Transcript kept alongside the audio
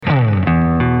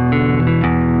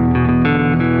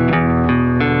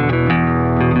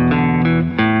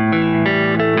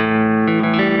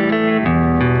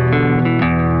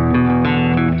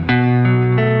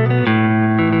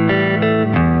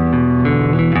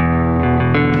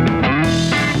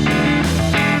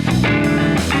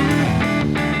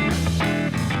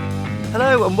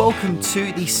and welcome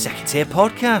to the Second Tier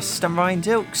Podcast. I'm Ryan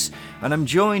Dilks, and I'm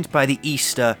joined by the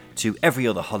Easter to every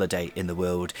other holiday in the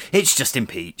world. It's Justin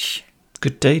Peach.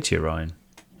 Good day to you, Ryan.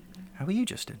 How are you,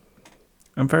 Justin?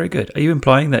 I'm very good. Are you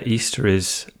implying that Easter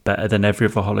is better than every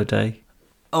other holiday?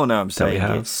 Oh no, I'm saying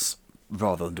it's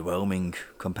rather underwhelming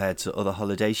compared to other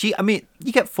holidays. You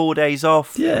get 4 days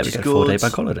off. Yeah, which we is get a good. 4-day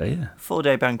bank holiday, yeah.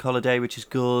 4-day bank holiday, which is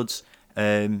good.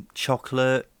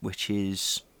 Chocolate, which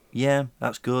is, yeah,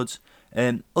 that's good.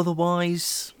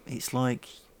 Otherwise, it's like,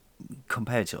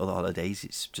 compared to other holidays,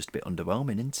 it's just a bit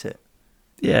underwhelming, isn't it?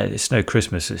 Yeah, it's no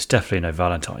Christmas. It's definitely no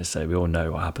Valentine's Day. We all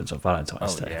know what happens on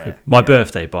Valentine's Day. Yeah, My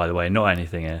birthday, by the way, not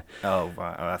anything here. Oh,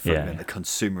 right. I thought you meant the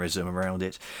consumerism around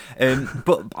it.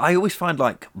 But I always find,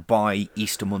 like, by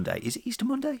Easter Monday, is it Easter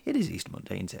Monday? It is Easter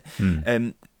Monday, isn't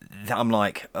it? That I'm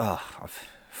like, I've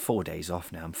 4 days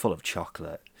off now. I'm full of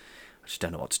chocolate. I just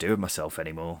don't know what to do with myself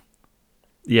anymore.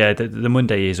 Yeah, the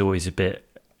Monday is always a bit.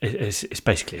 It's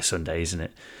basically a Sunday, isn't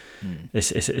it?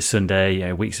 It's Sunday.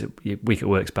 Yeah, week at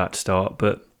work's about to start,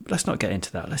 but let's not get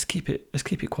into that. Let's keep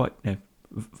it quite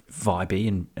vibey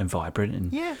and vibrant.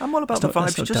 And yeah, I'm all about the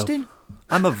vibes, Justin.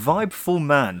 I'm a vibeful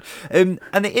man. And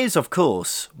it is, of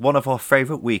course, one of our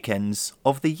favourite weekends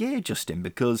of the year, Justin,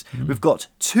 because we've got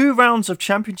 2 rounds of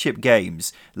championship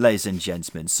games, ladies and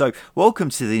gentlemen. So welcome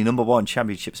to the number 1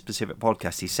 championship-specific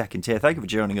podcast, the Second Tier. Thank you for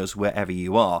joining us wherever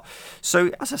you are.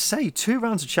 So, as I say, 2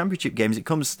 rounds of championship games, it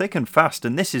comes thick and fast,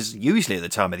 and this is usually at the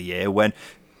time of the year when,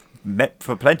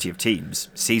 for plenty of teams,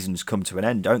 seasons come to an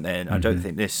end, don't they? And I don't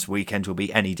think this weekend will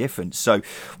be any different. So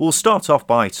we'll start off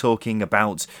by talking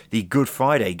about the Good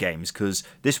Friday games, because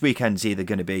this weekend's it's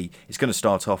going to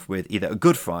start off with either a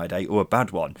Good Friday or a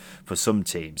bad one for some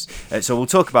teams. So we'll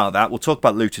talk about that. We'll talk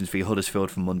about Luton's v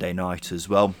Huddersfield from Monday night as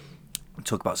well. We'll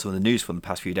talk about some of the news from the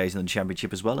past few days in the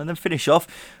Championship as well, and then finish off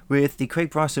with the Craig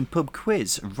Bryson pub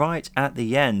quiz right at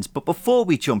the end. But before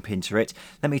we jump into it,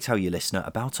 let me tell you, listener,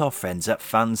 about our friends at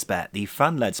FansBet, the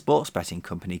fan-led sports betting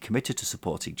company committed to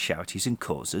supporting charities and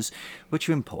causes which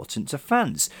are important to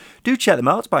fans. Do check them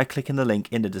out by clicking the link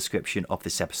in the description of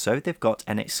this episode. They've got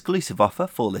an exclusive offer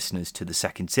for listeners to the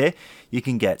Second Tier. You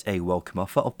can get a welcome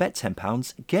offer of bet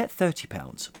 £10, get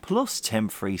 £30, plus 10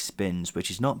 free spins, which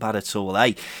is not bad at all,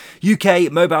 eh?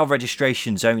 UK mobile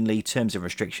registrations only. Terms and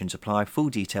restrictions apply. Full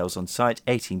details on site.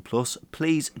 18+.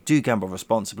 Please do gamble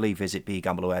responsibly. Visit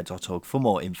begambleaware.org for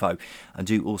more info. And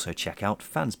do also check out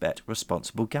FansBet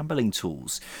responsible gambling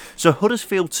tools. So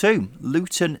Huddersfield 2,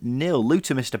 Luton 0.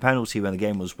 Luton missed a penalty when the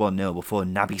game was 1-0 before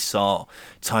Naby Sarr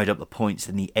tied up the points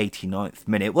in the 89th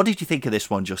minute. What did you think of this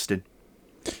one, Justin?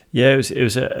 Yeah, it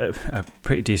was a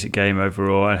pretty decent game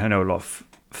overall. I know a lot of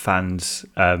fans,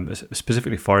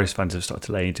 specifically Forest fans, have started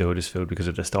to lay into Huddersfield because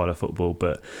of their style of football,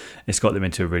 but it's got them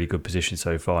into a really good position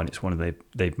so far, and it's one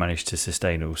they've managed to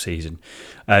sustain all season.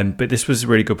 But this was a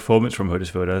really good performance from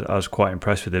Huddersfield. I was quite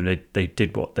impressed with them. They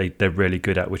did what they're really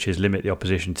good at, which is limit the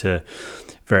opposition to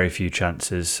very few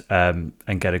chances and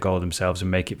get a goal themselves and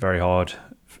make it very hard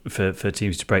for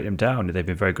teams to break them down. They've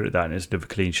been very good at that, and it's another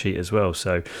clean sheet as well.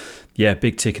 So yeah,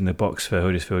 big tick in the box for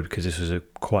Huddersfield, because this was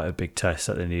quite a big test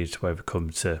that they needed to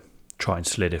overcome to try and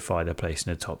solidify their place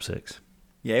in the top 6.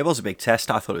 Yeah, it was a big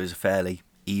test. I thought it was a fairly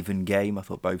even game. I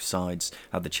thought both sides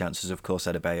had the chances. Of course,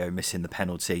 Adebayo missing the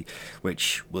penalty,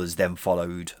 which was then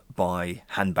followed by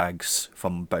handbags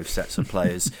from both sets of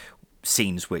players.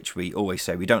 Scenes which we always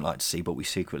say we don't like to see, but we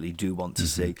secretly do want to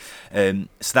see.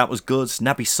 So that was good.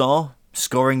 Naby Sarr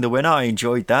scoring the winner. I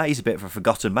enjoyed that. He's a bit of a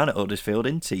forgotten man at Huddersfield,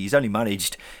 isn't he? He's only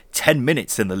managed 10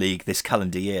 minutes in the league this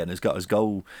calendar year and has got his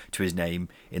goal to his name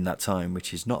in that time,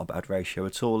 which is not a bad ratio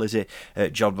at all, is it?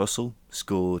 John Russell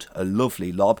scored a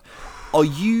lovely lob. Are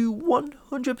you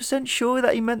 100% sure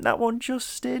that he meant that one,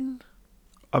 Justin?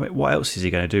 I mean, what else is he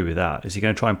going to do with that? Is he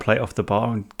going to try and play it off the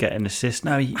bar and get an assist?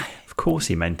 No, of course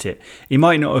he meant it. He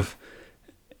might not have.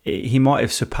 He might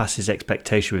have surpassed his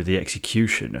expectation with the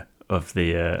execution of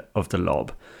the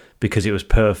lob, because it was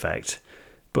perfect.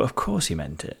 But of course he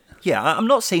meant it. Yeah, I'm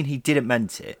not saying he didn't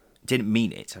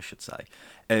mean it, I should say.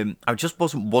 I just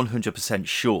wasn't 100%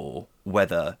 sure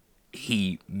whether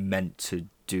he meant to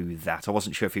do that. I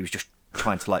wasn't sure if he was just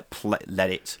trying to let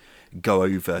it go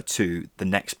over to the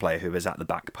next player who was at the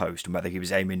back post, and whether he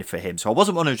was aiming for him. So I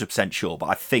wasn't 100% sure, but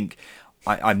I think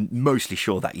I'm mostly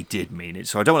sure that he did mean it,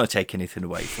 so I don't want to take anything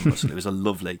away from Russell. It was a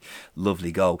lovely,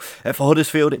 lovely goal. For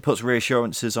Huddersfield, it puts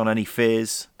reassurances on any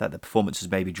fears that the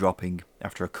performances may be dropping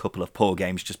after a couple of poor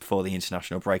games just before the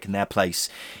international break, and their place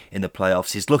in the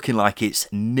playoffs is looking like it's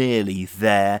nearly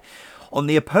there. On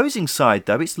the opposing side,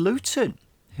 though, it's Luton,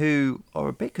 who are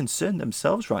a bit concerned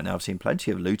themselves right now. I've seen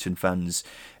plenty of Luton fans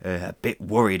a bit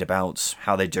worried about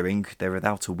how they're doing. They're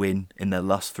without a win in their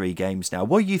last 3 games now.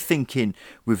 What are you thinking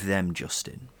with them,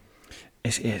 Justin?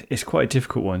 It's quite a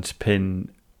difficult one to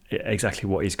pin exactly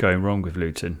what is going wrong with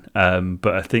Luton.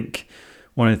 But I think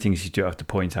one of the things you do have to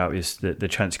point out is that the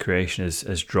chance creation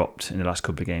has dropped in the last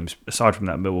couple of games. Aside from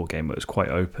that Millwall game, where it was quite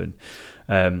open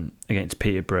against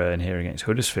Peterborough and here against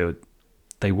Huddersfield,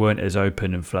 they weren't as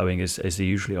open and flowing as they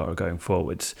usually are going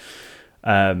forwards.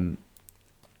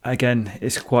 Again,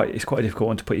 it's quite a difficult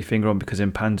one to put your finger on, because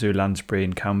Mpanzu, Lansbury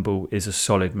and Campbell is a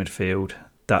solid midfield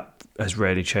that has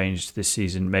rarely changed this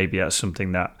season. Maybe that's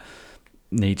something that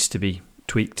needs to be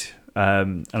tweaked.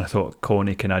 And I thought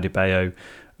Cornick and Adebayo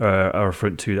are a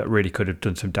front two that really could have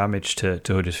done some damage to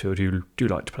Huddersfield, who do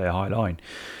like to play a high line.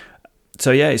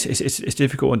 So yeah, it's a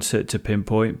difficult one to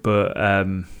pinpoint, but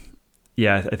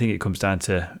yeah, I think it comes down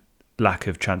to lack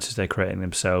of chances they're creating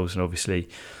themselves, and obviously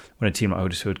when a team like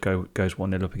Huddersfield goes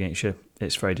 1-0 up against you,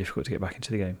 it's very difficult to get back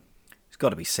into the game. It's got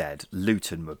to be said,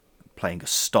 Luton were playing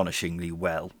astonishingly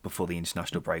well before the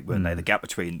international break, weren't they? The gap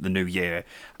between the new year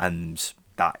and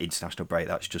that international break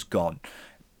that's just gone,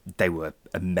 they were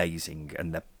amazing,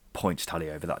 and their points tally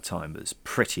over that time was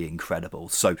pretty incredible.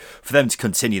 So for them to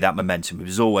continue that momentum, it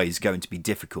was always going to be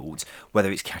difficult. Whether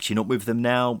it's catching up with them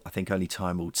now, I think only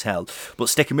time will tell. But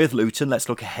sticking with Luton, let's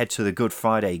look ahead to the Good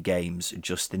Friday games.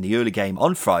 Just in the early game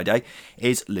on Friday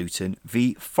is Luton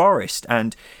v Forest,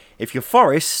 and if you're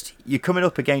Forest, you're coming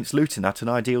up against Luton at an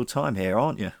ideal time here,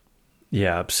 aren't you?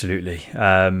 Yeah, absolutely.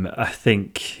 I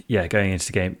think going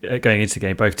into the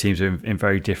game, both teams are in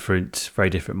very different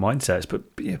mindsets. But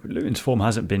yeah, Luton's form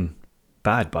hasn't been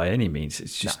bad by any means.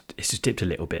 It's just dipped a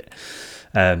little bit.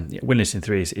 Winless in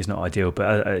 3 is not ideal,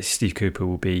 but Steve Cooper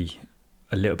will be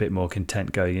a little bit more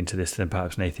content going into this than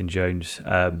perhaps Nathan Jones.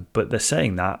 But they're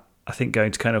saying that, I think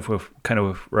going to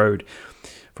Kenilworth Road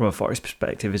from a Forest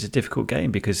perspective is a difficult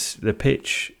game, because the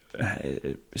pitch.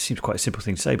 It seems quite a simple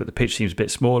thing to say, but the pitch seems a bit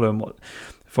smaller, and what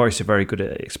Forest are very good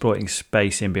at exploiting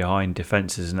space in behind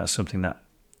defences, and that's something that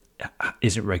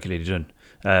isn't regularly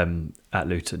done at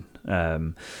Luton.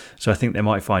 So I think they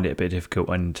might find it a bit difficult,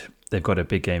 and they've got a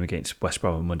big game against West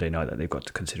Brom on Monday night that they've got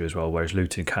to consider as well, whereas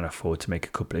Luton can afford to make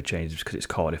a couple of changes because it's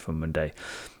Cardiff on Monday.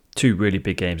 2 really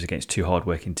big games against 2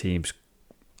 hard-working teams.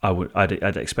 I'd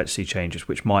expect to see changes,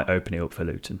 which might open it up for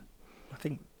Luton. I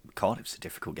think Cardiff's a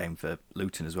difficult game for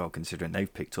Luton as well, considering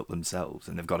they've picked up themselves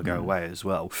and they've got to go away as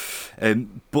well.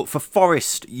 But for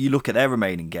Forest, you look at their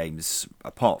remaining games,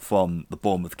 apart from the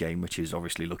Bournemouth game, which is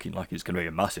obviously looking like it's going to be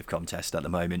a massive contest at the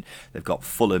moment. They've got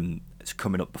Fulham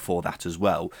coming up before that as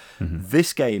well.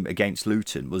 This game against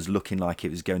Luton was looking like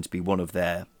it was going to be one of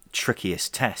their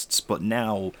trickiest tests, but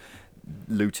now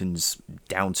Luton's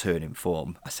downturn in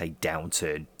form, I say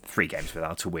downturn, 3 games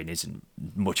without a win isn't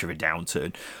much of a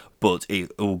downturn, but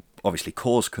it will obviously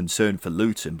cause concern for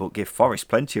Luton, but give Forest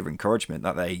plenty of encouragement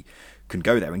that they can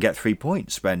go there and get 3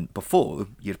 points, when before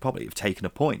you'd probably have taken a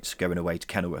point going away to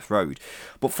Kenilworth Road.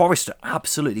 But Forest are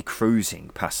absolutely cruising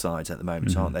past sides at the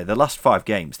moment, aren't they? The last 5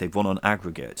 games they've won on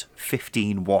aggregate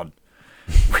 15-1.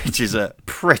 Which is a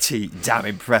pretty damn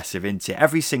impressive, isn't it?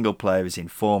 Every single player is in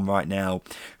form right now,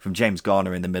 from James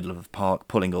Garner in the middle of the park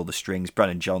pulling all the strings,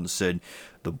 Brennan Johnson,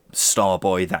 the star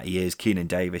boy that he is, Keenan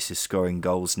Davis is scoring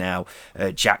goals now,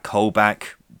 Jack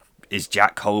Holback,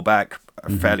 a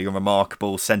fairly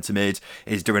unremarkable centre mid,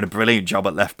 is doing a brilliant job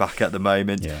at left back at the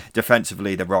moment.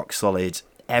 Defensively, they're rock solid.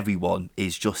 Everyone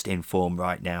is just in form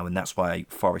right now, and that's why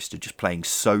Forest are just playing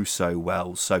so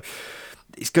well. So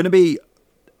it's going to be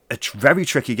a very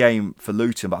tricky game for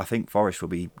Luton, but I think Forest will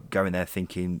be going there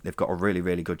thinking they've got a really,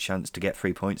 really good chance to get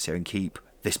 3 points here and keep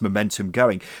this momentum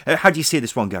going. How do you see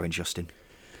this one going, Justin?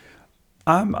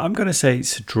 I'm going to say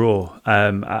it's a draw.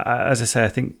 As I say, I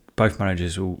think both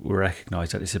managers will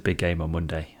recognise that it's a big game on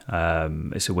Monday.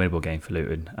 It's a winnable game for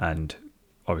Luton, and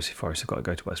obviously Forest have got to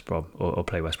go to West Brom or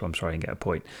play West Brom, and get a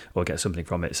point or get something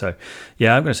from it. So,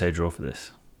 yeah, I'm going to say a draw for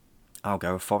this. I'll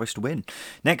go a Forest win.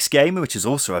 Next game, which is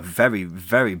also a very,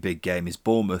 very big game, is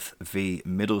Bournemouth v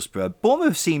Middlesbrough.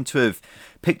 Bournemouth seem to have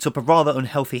picked up a rather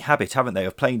unhealthy habit, haven't they,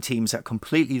 of playing teams at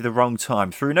completely the wrong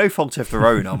time, through no fault of their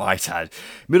own, I might add.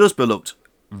 Middlesbrough looked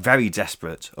very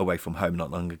desperate away from home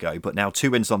not long ago, but now 2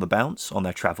 wins on the bounce on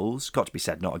their travels. Got to be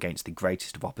said, not against the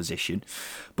greatest of opposition,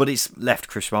 but it's left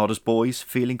Chris Wilder's boys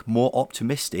feeling more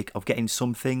optimistic of getting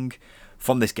something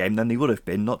from this game than they would have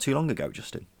been not too long ago,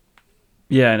 Justin.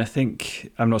 Yeah, and I think,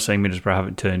 I'm not saying Middlesbrough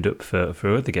haven't turned up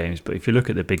for other games, but if you look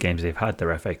at the big games they've had,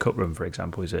 their FA Cup run, for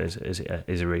example, is a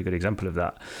really good example of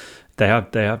that. They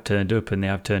have turned up and they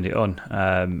have turned it on,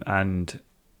 and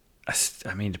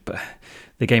I mean, but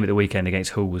the game at the weekend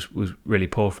against Hull was really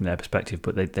poor from their perspective,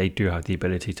 but they do have the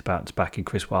ability to bounce back, and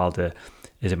Chris Wilder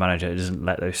is a manager that doesn't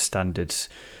let those standards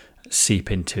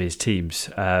seep into his teams.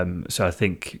 So I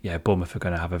think, Bournemouth are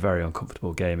going to have a very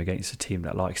uncomfortable game against a team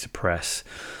that likes to press,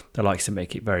 that likes to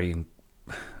make it very,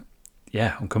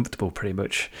 uncomfortable pretty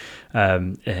much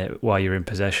while you're in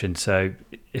possession. So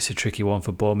it's a tricky one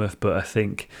for Bournemouth, but I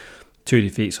think 2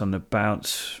 defeats on the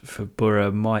bounce for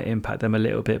Borough might impact them a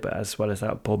little bit, but as well as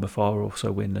that, Bournemouth are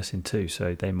also winless in 2,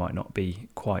 so they might not be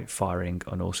quite firing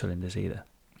on all cylinders either.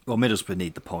 Well, Middlesbrough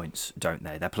need the points, don't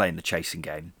they? They're playing the chasing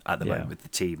game at the moment with the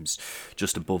teams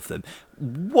just above them.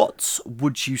 What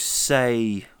would you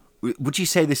say? Would you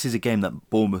say this is a game that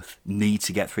Bournemouth need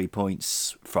to get 3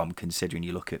 points from, considering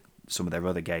you look at some of their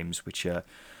other games, which are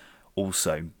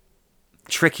also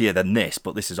trickier than this,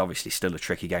 but this is obviously still a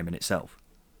tricky game in itself?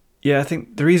 Yeah, I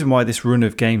think the reason why this run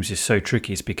of games is so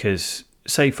tricky is because,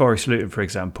 say, Forest Luton, for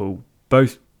example, I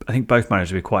think both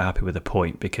managers would be quite happy with a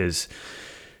point, because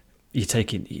you're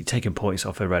taking points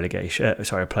off a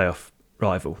playoff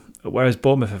rival. Whereas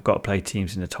Bournemouth have got to play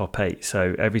teams in the top 8,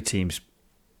 so every team's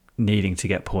needing to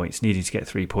get points, needing to get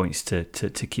 3 points to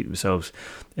keep themselves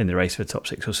in the race for the top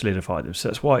 6 or solidify them. So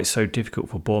that's why it's so difficult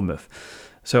for Bournemouth.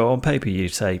 So on paper,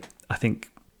 you'd say, I think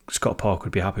Scott Park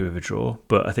would be happy with a draw,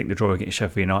 but I think the draw against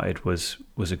Sheffield United was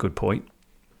a good point.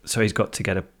 So he's got to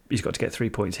get 3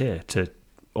 points here to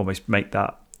almost make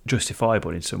that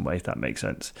justifiable in some way, if that makes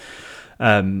sense.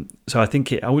 So I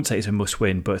think I wouldn't say it's a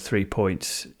must-win, but 3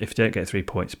 points, if they don't get 3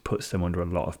 points, puts them under a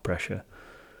lot of pressure.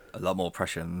 A lot more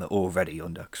pressure than they're already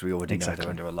under, because we already know they're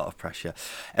under a lot of pressure.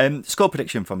 Score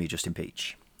prediction from you, Justin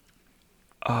Peach.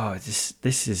 Oh, this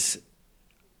is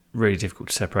really difficult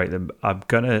to separate them. I'm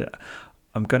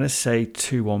gonna say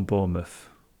 2-1 Bournemouth.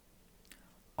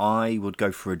 I would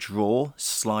go for a draw,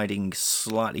 sliding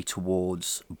slightly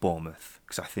towards Bournemouth,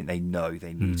 because I think they know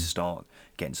they need to start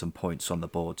getting some points on the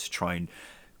board to try and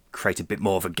create a bit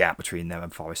more of a gap between them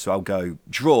and Forest. So I'll go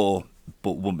draw,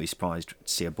 but wouldn't be surprised to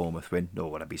see a Bournemouth win,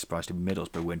 nor would I be surprised if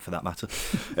Middlesbrough win for that matter.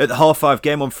 At the 5:30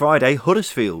 game on Friday,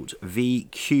 Huddersfield v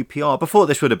QPR. Before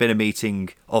this would have been a meeting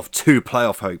of 2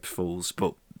 playoff hopefuls,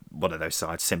 but one of those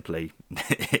sides simply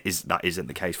isn't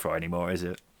the case for anymore, is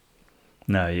it?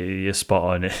 No, you're spot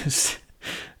on.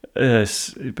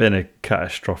 It's been a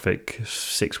catastrophic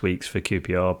 6 weeks for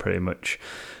QPR, pretty much.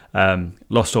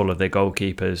 Lost all of their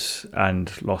goalkeepers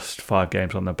and lost 5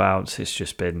 games on the bounce. It's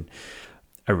just been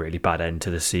a really bad end to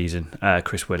the season.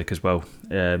 Chris Willock as well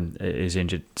is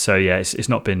injured, so it's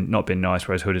not been nice.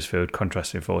 Whereas Huddersfield,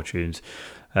 contrasting fortunes,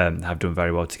 have done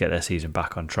very well to get their season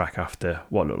back on track after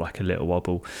what looked like a little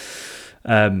wobble.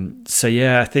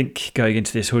 I think going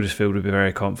into this, Huddersfield would be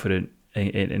very confident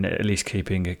in at least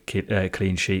keeping a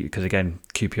clean sheet, because again,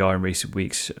 QPR in recent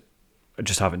weeks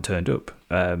just haven't turned up.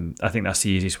 I think that's the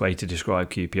easiest way to describe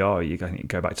QPR. You can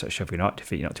go back to that Sheffield United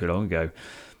defeat not too long ago.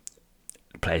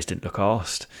 Players didn't look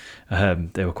arsed.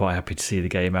 They were quite happy to see the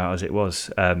game out as it was,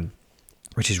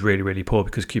 which is really, really poor,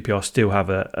 because QPR still have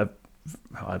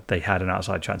they had an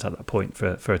outside chance at that point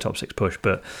for a top 6 push.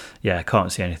 But I can't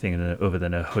see anything other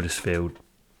than a Huddersfield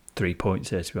 3 points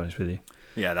here, to be honest with you.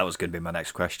 Yeah, that was going to be my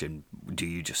next question. Do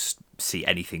you just see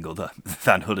anything other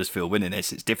than Huddersfield winning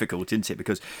this? It's difficult, isn't it?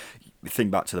 Because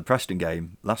think back to the Preston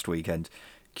game last weekend,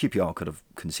 QPR could have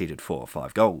conceded 4 or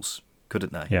 5 goals,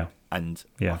 couldn't they? Yeah. And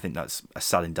I think that's a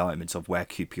sad indictment of where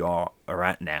QPR are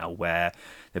at now, where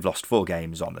they've lost 4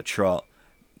 games on the trot,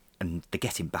 and they're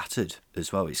getting battered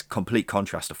as well. It's complete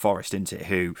contrast to Forest, isn't it,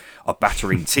 who are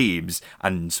battering teams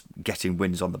and getting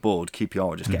wins on the board.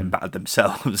 QPR are just getting battered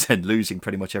themselves and losing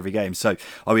pretty much every game. So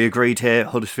are we agreed here,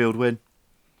 Huddersfield win?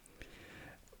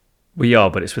 We are,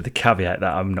 but it's with the caveat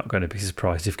that I'm not going to be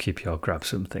surprised if QPR grab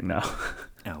something now.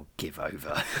 Oh, give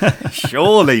over.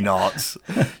 Surely not.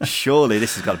 Surely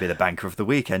this has got to be the banker of the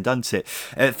weekend, hasn't it?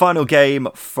 Final game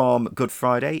from Good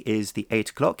Friday is the 8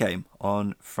 o'clock game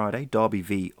on Friday, Derby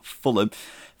v Fulham.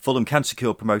 Fulham can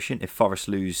secure promotion if Forest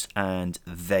lose and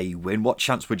they win. What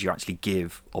chance would you actually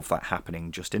give of that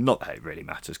happening, Justin? Not that it really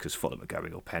matters, because Fulham are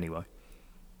going up anyway.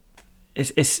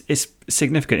 It's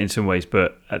significant in some ways,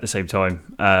 but at the same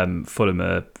time, Fulham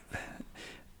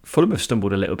have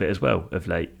stumbled a little bit as well of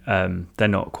late. They're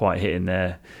not quite hitting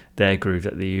their groove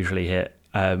that they usually hit.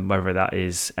 Whether that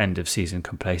is end of season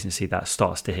complacency that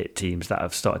starts to hit teams that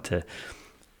have started to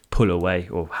pull away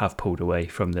or have pulled away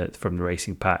from the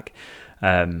racing pack.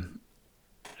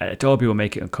 Derby will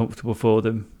make it uncomfortable for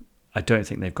them. I don't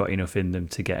think they've got enough in them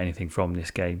to get anything from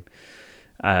this game.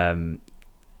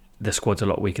 The squad's a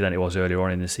lot weaker than it was earlier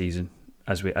on in the season,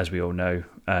 as we all know,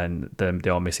 and they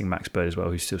are missing Max Bird as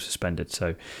well, who's still suspended.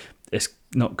 So it's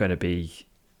not going to be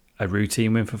a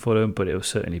routine win for Fulham, but it will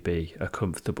certainly be a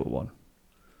comfortable one.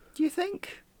 Do you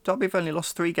think? Derby have only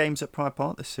lost 3 games at Pride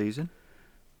Park this season.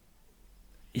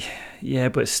 Yeah,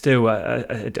 but still,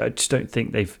 I just don't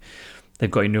think they've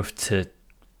got enough to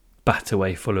bat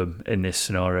away Fulham in this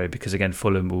scenario, because again,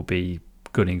 Fulham will be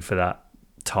gunning for that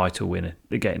title win,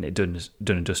 getting it done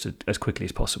and dusted as quickly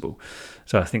as possible.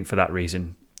 So I think for that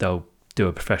reason, they'll do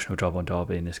a professional job on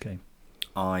Derby in this game.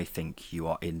 I think you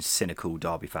are in cynical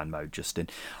Derby fan mode, Justin.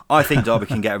 I think Derby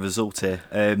can get a result here.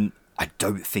 I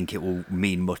don't think it will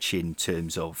mean much in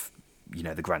terms of,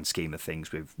 the grand scheme of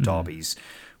things with Derby's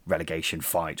relegation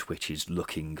fight, which is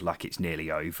looking like it's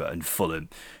nearly over, and Fulham,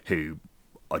 who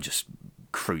are just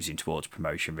cruising towards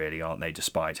promotion, really, aren't they,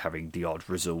 despite having the odd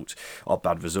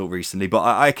bad result recently. But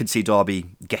I can see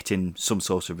Derby getting some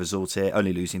sort of result here,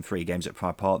 only losing 3 games at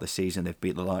Pride Park this season. They've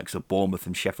beat the likes of Bournemouth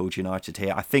and Sheffield United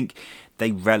here. I think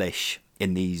they relish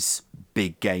in these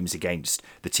big games against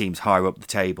the teams higher up the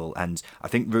table, and I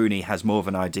think Rooney has more of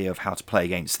an idea of how to play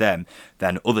against them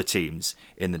than other teams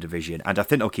in the division, and I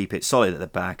think they'll keep it solid at the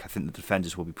back. I think the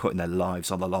defenders will be putting their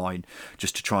lives on the line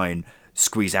just to try and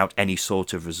squeeze out any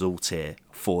sort of result here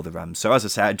for the Rams. So as I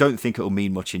say, I don't think it will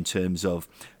mean much in terms of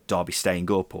Derby staying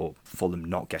up or Fulham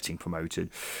not getting promoted,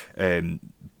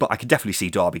 but I could definitely see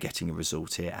Derby getting a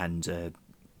result here and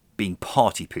being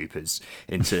party poopers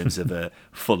in terms of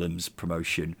Fulham's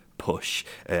promotion push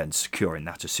and securing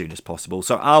that as soon as possible.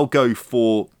 So I'll go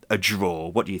for a draw.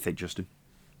 What do you think, Justin?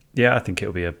 Yeah, I think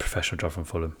it'll be a professional draw from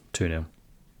Fulham, 2-0.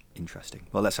 Interesting.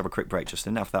 Well, let's have a quick break,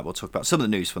 Justin. After that, we'll talk about some of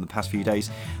the news from the past few days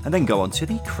and then go on to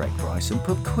the Craig Bryson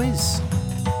pub quiz.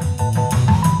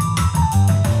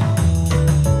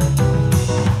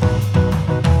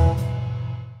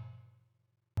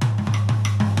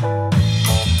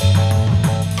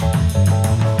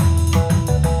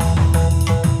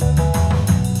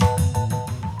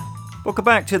 Welcome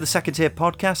back to the Second Tier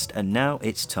Podcast, and now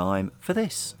it's time for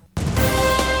this.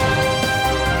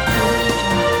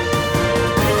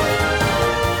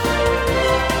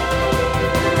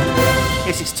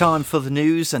 Yes, it's time for the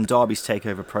news, and Derby's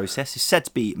takeover process is said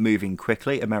to be moving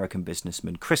quickly. American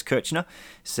businessman Chris Kirchner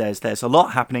says there's a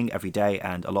lot happening every day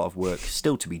and a lot of work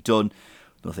still to be done.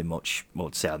 Nothing much more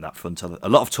to say on that front. A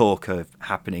lot of talk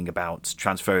happening about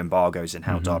transfer embargoes and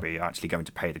how Derby are actually going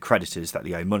to pay the creditors that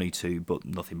they owe money to, but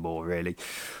nothing more really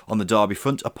on the Derby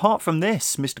front. Apart from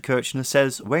this, Mr. Kirchner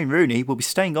says Wayne Rooney will be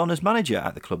staying on as manager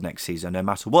at the club next season, no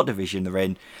matter what division they're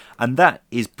in. And that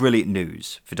is brilliant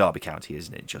news for Derby County,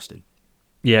 isn't it, Justin?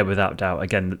 Yeah, without doubt.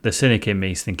 Again, the cynic in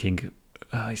me is thinking,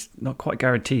 it's not quite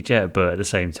guaranteed yet, but at the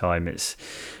same time, it's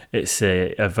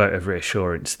a vote of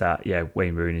reassurance that,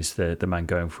 Wayne Rooney is the man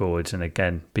going forwards. And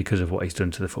again, because of what he's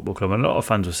done to the football club, and a lot of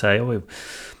fans will say,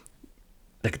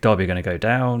 Derby are going to go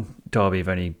down. Derby have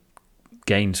only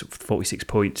gained 46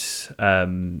 points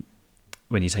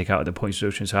when you take out the points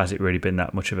reduction. So has it really been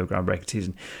that much of a groundbreaking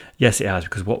season? Yes, it has,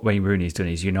 because what Wayne Rooney's done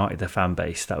is united the fan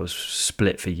base that was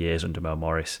split for years under Mel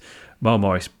Morris. Mel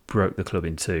Morris broke the club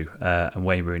in two, and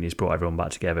Wayne Rooney's brought everyone back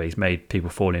together. He's made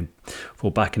people fall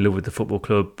back in love with the football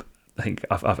club. I think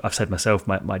I've said myself,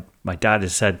 my dad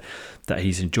has said that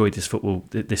he's enjoyed this football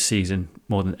this season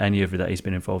more than any other that he's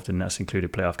been involved in. That's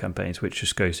included playoff campaigns, which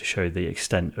just goes to show the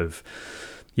extent of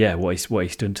what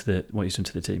he's done to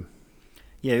the team.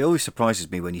 Yeah, it always surprises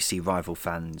me when you see rival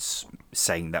fans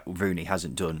saying that Rooney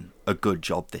hasn't done a good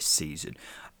job this season.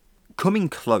 Coming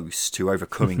close to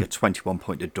overcoming a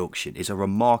 21-point deduction is a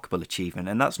remarkable achievement,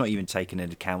 and that's not even taking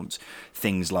into account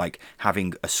things like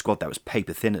having a squad that was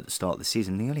paper thin at the start of the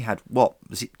season. They only had,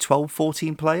 12,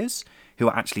 14 players who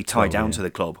were actually tied down to the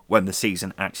club when the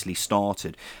season actually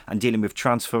started, and dealing with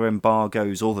transfer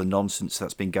embargoes, all the nonsense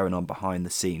that's been going on behind the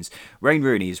scenes. Wayne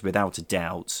Rooney is without a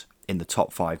doubt in the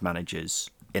top 5 managers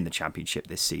in the Championship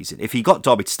this season. If he got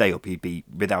Derby to stay up, he'd be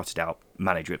without a doubt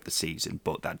manager of the season,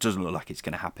 but that doesn't look like it's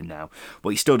going to happen now. But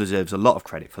he still deserves a lot of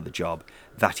credit for the job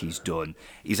that he's done.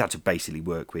 He's had to basically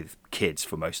work with kids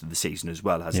for most of the season as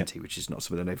well, hasn't he? Which is not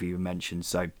something I've even mentioned.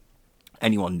 So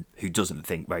anyone who doesn't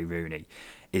think Wayne Rooney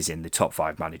is in the top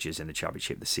 5 managers in the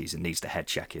Championship this season needs to head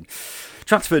checking.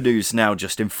 Transfer news now,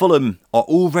 Justin. Fulham are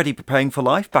already preparing for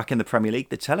life back in the Premier League.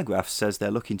 The Telegraph says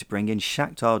they're looking to bring in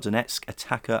Shakhtar Donetsk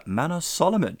attacker Manos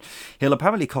Solomon. He'll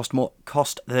apparently cost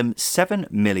them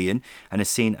 $7 million and is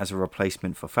seen as a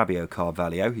replacement for Fabio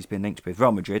Carvalho, who's been linked with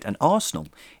Real Madrid and Arsenal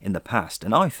in the past.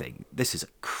 And I think this is a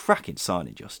cracking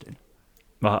signing, Justin.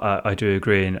 I do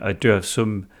agree, and I do have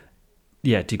some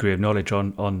degree of knowledge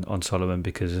on Solomon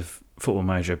because of Football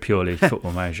Manager, purely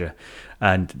Football Manager,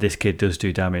 and this kid does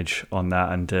do damage on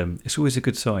that, and it's always a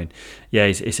good sign. Yeah,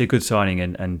 it's a good signing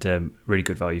and really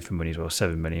good value for money as well.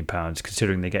 £7 million,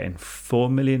 considering they're getting 4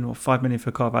 million or 5 million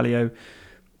for Carvalho,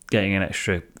 getting an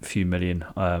extra few million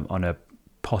on a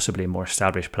possibly more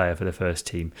established player for the first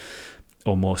team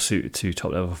or more suited to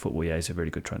top level football. Yeah, it's a really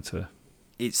good transfer.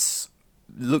 It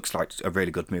looks like a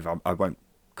really good move. I won't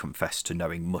confess to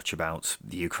knowing much about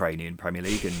the Ukrainian Premier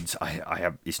League, and I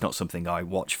have, it's not something I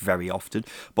watch very often,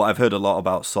 but I've heard a lot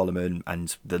about Solomon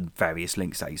and the various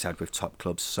links that he's had with top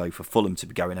clubs. So for Fulham to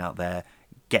be going out there,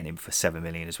 getting him for 7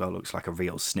 million as well, looks like a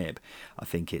real snib. I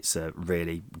think it's a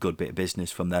really good bit of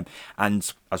business from them. And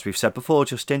as we've said before,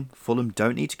 Justin, Fulham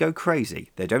don't need to go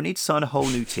crazy. They don't need to sign a whole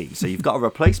new team. So you've got a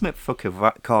replacement for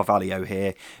Carvalho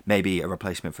here, maybe a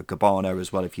replacement for Cabano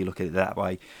as well, if you look at it that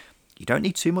way. You don't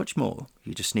need too much more.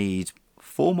 You just need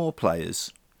 4 more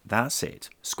players. That's it.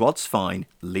 Squad's fine.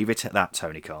 Leave it at that,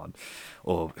 Tony Khan,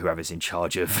 or whoever's in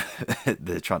charge of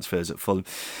the transfers at Fulham.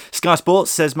 Sky Sports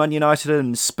says Man United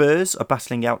and Spurs are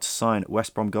battling out to sign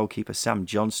West Brom goalkeeper Sam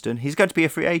Johnston. He's going to be a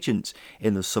free agent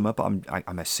in the summer, but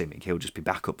I'm assuming he'll just be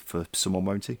back up for someone,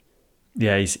 won't he?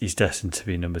 Yeah, he's destined to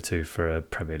be number 2 for a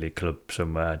Premier League club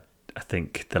somewhere. I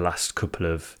think the last couple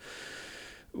of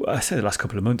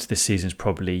months this season's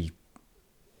probably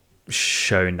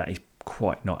shown that he's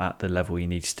quite not at the level he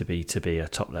needs to be a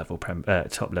top level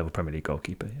Premier League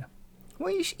goalkeeper. Yeah.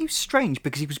 Well, he was strange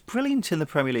because he was brilliant in the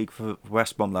Premier League for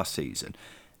West Brom last season.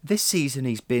 This season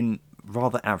he's been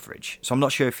rather average. So I'm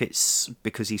not sure if it's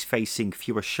because he's facing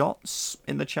fewer shots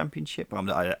in the Championship. I don't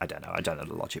know. I don't know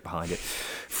the logic behind it.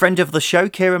 Friend of the show,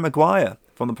 Kieran Maguire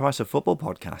from the Price of Football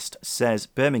podcast says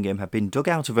Birmingham have been dug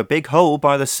out of a big hole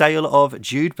by the sale of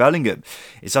Jude Bellingham.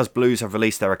 It says Blues have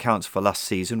released their accounts for last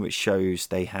season, which shows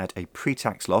they had a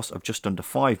pre-tax loss of just under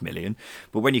 5 million.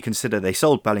 But when you consider they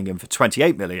sold Bellingham for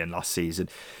 28 million last season,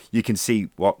 you can see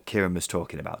what Kieran was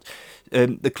talking about.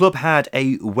 The club had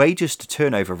a wages to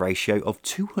turnover ratio of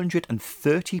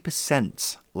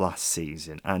 230% last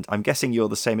season. And I'm guessing you're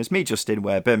the same as me, Justin,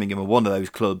 where Birmingham are one of those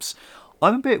clubs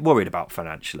I'm a bit worried about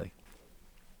financially.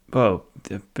 Well,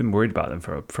 I've been worried about them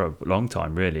for a long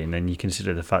time, really. And then you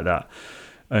consider the fact that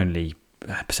only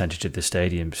a percentage of the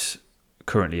stadium's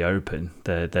currently open.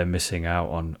 They're missing out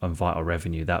on vital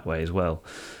revenue that way as well.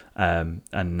 And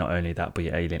not only that, but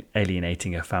you're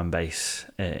alienating a fan base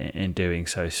in doing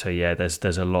so. So yeah,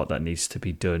 there's a lot that needs to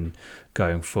be done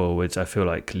going forwards. I feel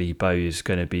like Lee Bow is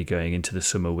going to be going into the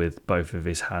summer with both of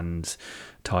his hands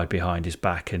tied behind his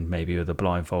back and maybe with a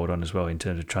blindfold on as well in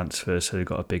terms of transfers. So they've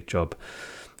got a big job.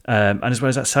 And as well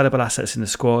as that, sellable assets in the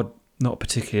squad, not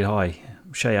particularly high.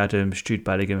 Shea Adams, Jude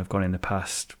Bellingham have gone in the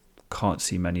past. Can't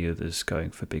see many others going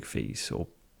for big fees or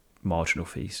marginal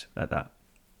fees at that.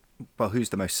 Well, who's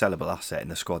the most sellable asset in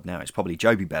the squad now? It's probably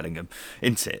Joby Bellingham,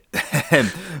 isn't it?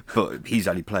 But he's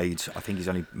only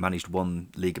managed 1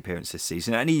 league appearance this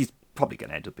season, and he's probably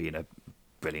going to end up being a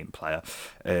brilliant player.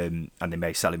 And they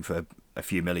may sell him for a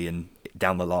few million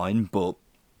down the line, but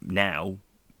now,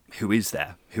 who is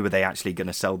there? Who are they actually going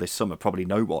to sell this summer? Probably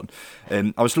no one.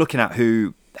 I was looking at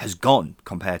who has gone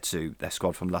compared to their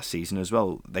squad from last season as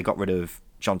well. They got rid of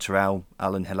John Terrell,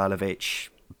 Alan Hilalovic,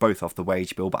 both off the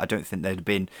wage bill, but I don't think they'd have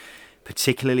been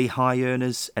particularly high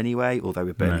earners anyway, although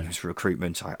with Birmingham's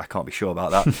recruitment, I can't be sure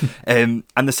about that.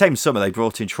 And the same summer, they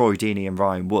brought in Troy Deeney and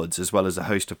Ryan Woods, as well as a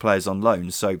host of players on loan,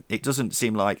 so it doesn't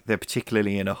seem like they're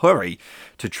particularly in a hurry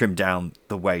to trim down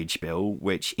the wage bill,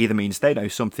 which either means they know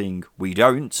something we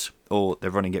don't, or they're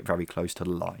running it very close to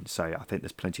the line. So I think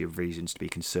there's plenty of reasons to be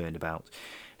concerned about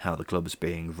how the club's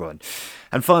being run.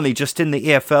 And finally, Justin, the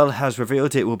EFL has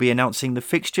revealed it will be announcing the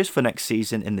fixtures for next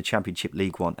season in the Championship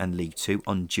League 1 and League 2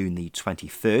 on June the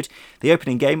 23rd. The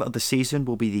opening game of the season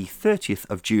will be the 30th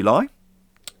of July,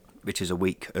 which is a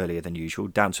week earlier than usual,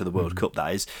 down to the World Cup,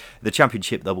 that is. The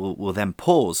Championship will then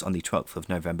pause on the 12th of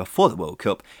November for the World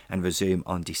Cup and resume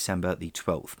on December the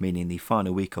 12th, meaning the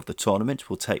final week of the tournament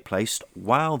will take place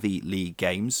while the league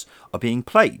games are being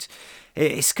played.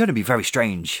 It's going to be very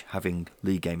strange having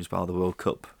league games while the World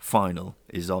Cup final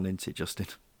is on, isn't it, Justin?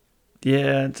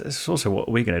 Yeah, it's also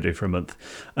what we're going to do for a month.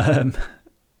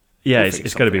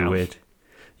 It's going to be weird.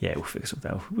 Yeah, we'll fix something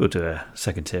out. We'll do a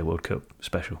second-tier World Cup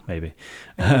special, maybe.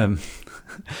 But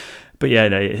yeah,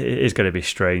 no, it is going to be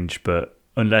strange. But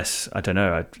unless, I don't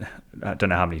know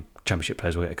how many Championship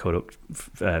players will get called up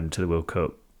to the World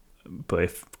Cup. But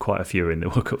if quite a few are in the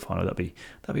World Cup final, that'd be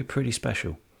pretty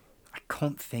special. I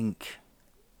can't think.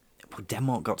 Well,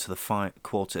 Denmark got to the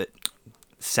quarter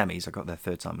semis. I got their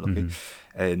third time lucky,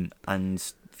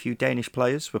 and few Danish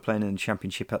players were playing in the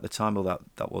Championship at the time. Well,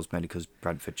 that was mainly because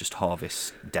Brentford just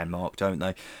harvest Denmark, don't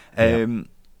they?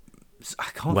 I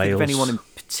can't think of anyone in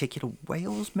particular.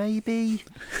 Wales, maybe?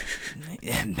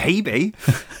 Maybe.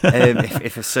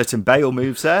 If a certain Bale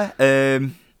moves there,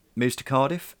 moves to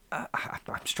Cardiff.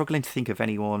 I'm struggling to think of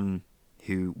anyone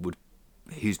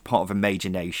who's part of a major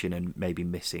nation and maybe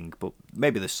missing, but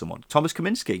maybe there's someone. Thomas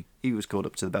Kaminski, he was called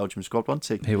up to the Belgium squad,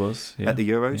 wasn't he? He was, yeah. At the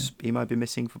Euros. Yeah. He might be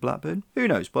missing for Blackburn. Who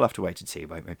knows? We'll have to wait and see,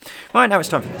 won't we? Right, now it's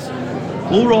time for this.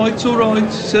 All right.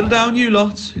 Settle down, you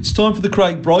lot. It's time for the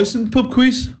Craig Bryson pub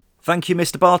quiz. Thank you,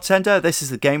 Mr. Bartender. This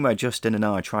is the game where Justin and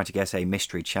I try to guess a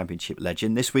mystery Championship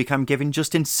legend. This week I'm giving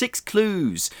Justin 6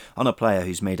 clues on a player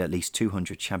who's made at least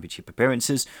 200 Championship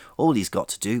appearances. All he's got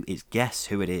to do is guess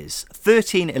who it is.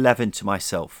 13-11 to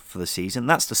myself for the season.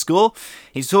 That's the score.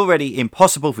 It's already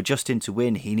impossible for Justin to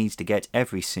win. He needs to get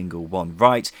every single one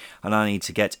right, and I need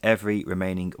to get every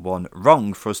remaining one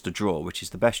wrong for us to draw, which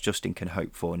is the best Justin can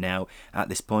hope for now at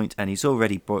this point, and he's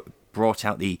already brought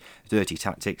out the dirty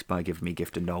tactics by giving me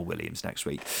gift of Noel Williams next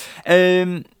week.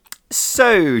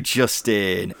 So,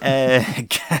 Justin, do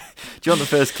you want the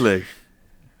first clue?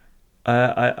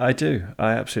 I do.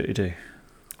 I absolutely do.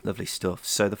 Lovely stuff.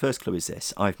 So the first clue is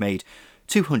this. I've made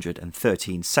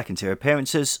 213 second-tier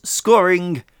appearances,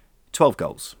 scoring 12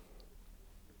 goals.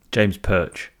 James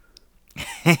Perch.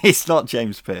 It's not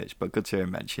James Perch, but good to hear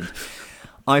him mentioned.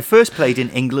 I first played in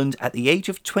England at the age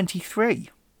of 23.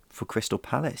 For Crystal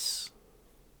Palace.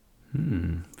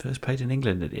 First played in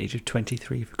England at the age of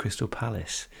 23 for Crystal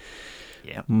Palace.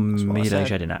 Yeah. Mile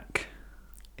Jedinak.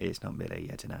 It's not Mile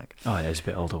Jedinak. Oh, yeah, he was a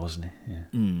bit older, wasn't he?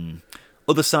 Yeah.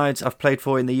 Other sides I've played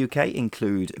for in the UK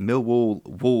include Millwall,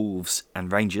 Wolves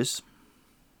and Rangers.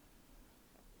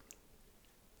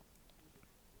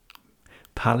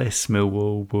 Palace,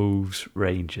 Millwall, Wolves,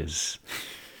 Rangers.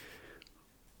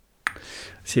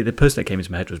 See, the person that came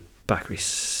into my head was Bakary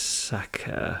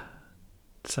Sacco.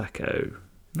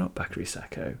 Not Bakary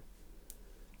Sacco.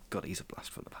 God, he's a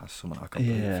blast from the past. Someone I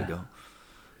completely forgot.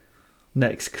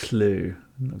 Next clue.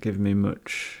 Not giving me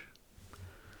much.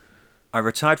 I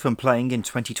retired from playing in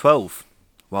 2012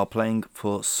 while playing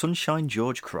for Sunshine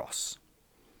George Cross.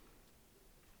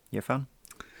 You a fan?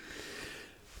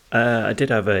 I did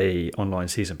have a online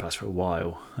season pass for a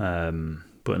while,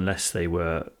 but unless they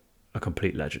were a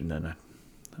complete legend, then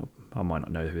I might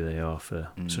not know who they are for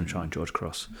Sunshine George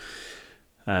Cross.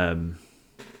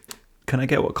 Can I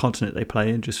get what continent they play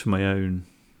in, just for my own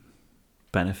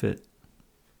benefit?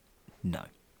 No.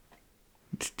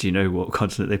 Do you know what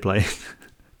continent they play in?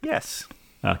 Yes.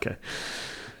 Okay.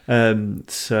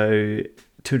 So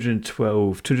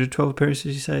 212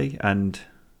 appearances, you say, and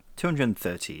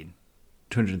 213.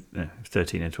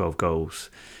 213 and 12 goals.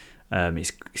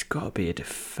 He's got to be a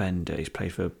defender. He's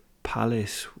played for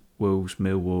Palace, Wolves,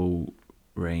 Millwall,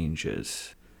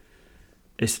 Rangers.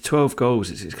 It's 12 goals.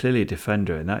 It's clearly a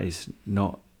defender, and that is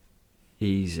not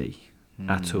easy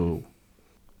at all.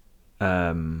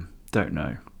 Don't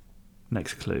know.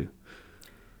 Next clue.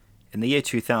 In the year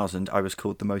 2000, I was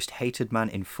called the most hated man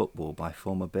in football by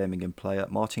former Birmingham player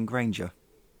Martin Granger.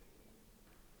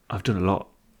 I've done a lot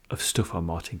of stuff on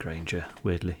Martin Granger,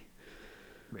 weirdly.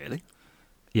 Really?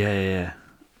 Yeah.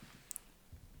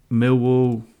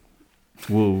 Millwall,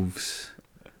 Wolves,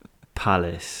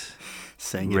 Palace,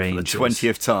 Saying Rangers. It for the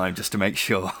 20th time, just to make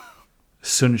sure.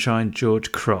 Sunshine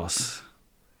George Cross.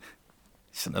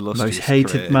 It's an illustrious most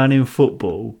hated career. man in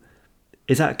football.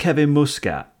 Is that Kevin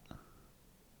Muscat?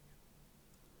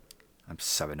 I'm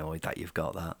so annoyed that you've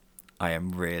got that. I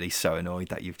am really so annoyed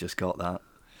that you've just got that.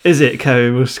 Is it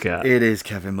Kevin Muscat? It is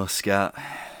Kevin Muscat.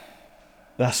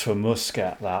 That's for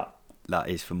Muscat, that. That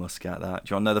is for Muscat, that.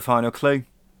 Do you want to know the final clue?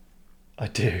 I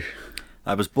do.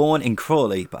 I was born in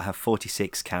Crawley, but have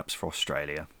 46 caps for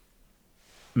Australia.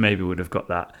 Maybe would have got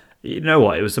that. You know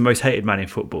what? It was the most hated man in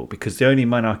football, because the only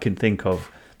man I can think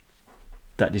of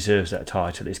that deserves that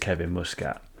title is Kevin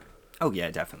Muscat. Oh,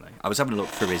 yeah, definitely. I was having a look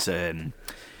through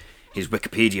his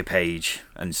Wikipedia page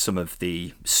and some of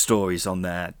the stories on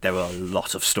there. There were a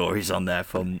lot of stories on there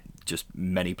from just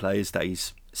many players that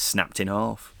he's snapped in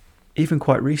half. Even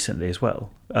quite recently as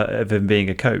well, of him being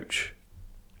a coach.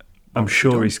 I'm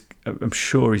sure he's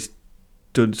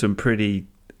done some pretty...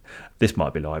 This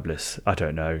might be libelous. I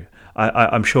don't know.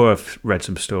 I'm sure I've read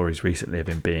some stories recently of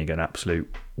him being an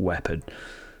absolute weapon.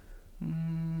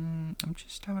 I'm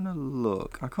just having a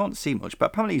look. I can't see much, but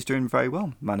apparently he's doing very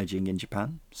well managing in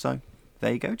Japan. So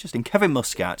there you go, Justin. Kevin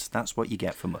Muscat, that's what you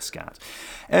get for Muscat.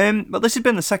 But this has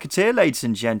been the second tier, ladies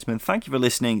and gentlemen. Thank you for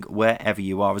listening wherever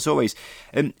you are. As always,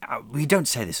 we don't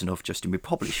say this enough, Justin. We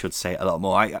probably should say it a lot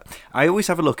more. I always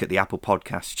have a look at the Apple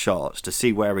Podcast charts to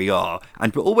see where we are,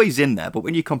 and we're always in there. But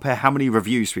when you compare how many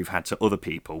reviews we've had to other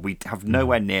people, we have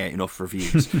nowhere near enough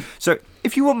reviews. So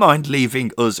if you wouldn't mind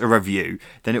leaving us a review,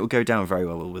 then it will go down very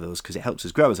well with us, because it helps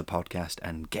us grow as a podcast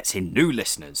and gets in new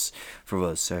listeners for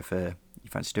us. So if you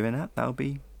fancy doing that, that'll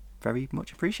be very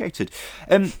much appreciated.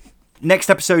 Next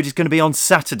episode is going to be on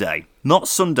Saturday, not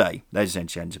Sunday, ladies and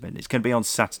gentlemen. It's going to be on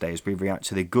Saturday as we react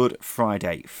to the Good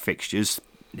Friday fixtures.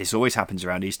 This always happens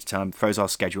around Easter time, throws our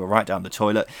schedule right down the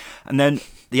toilet. And then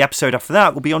the episode after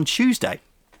that will be on Tuesday,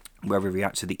 where we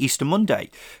react to the Easter Monday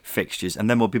fixtures, and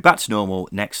then we'll be back to normal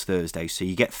next Thursday. So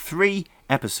you get 3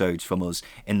 episodes from us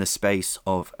in the space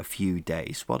of a few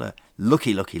days. What a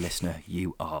lucky listener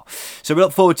you are. So we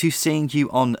look forward to seeing you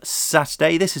on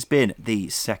Saturday. This has been the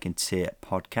Second Tier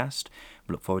Podcast.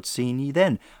 We look forward to seeing you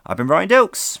then. I've been Ryan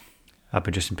Dilks. I've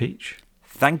been Justin Peach.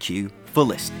 Thank you for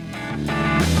listening.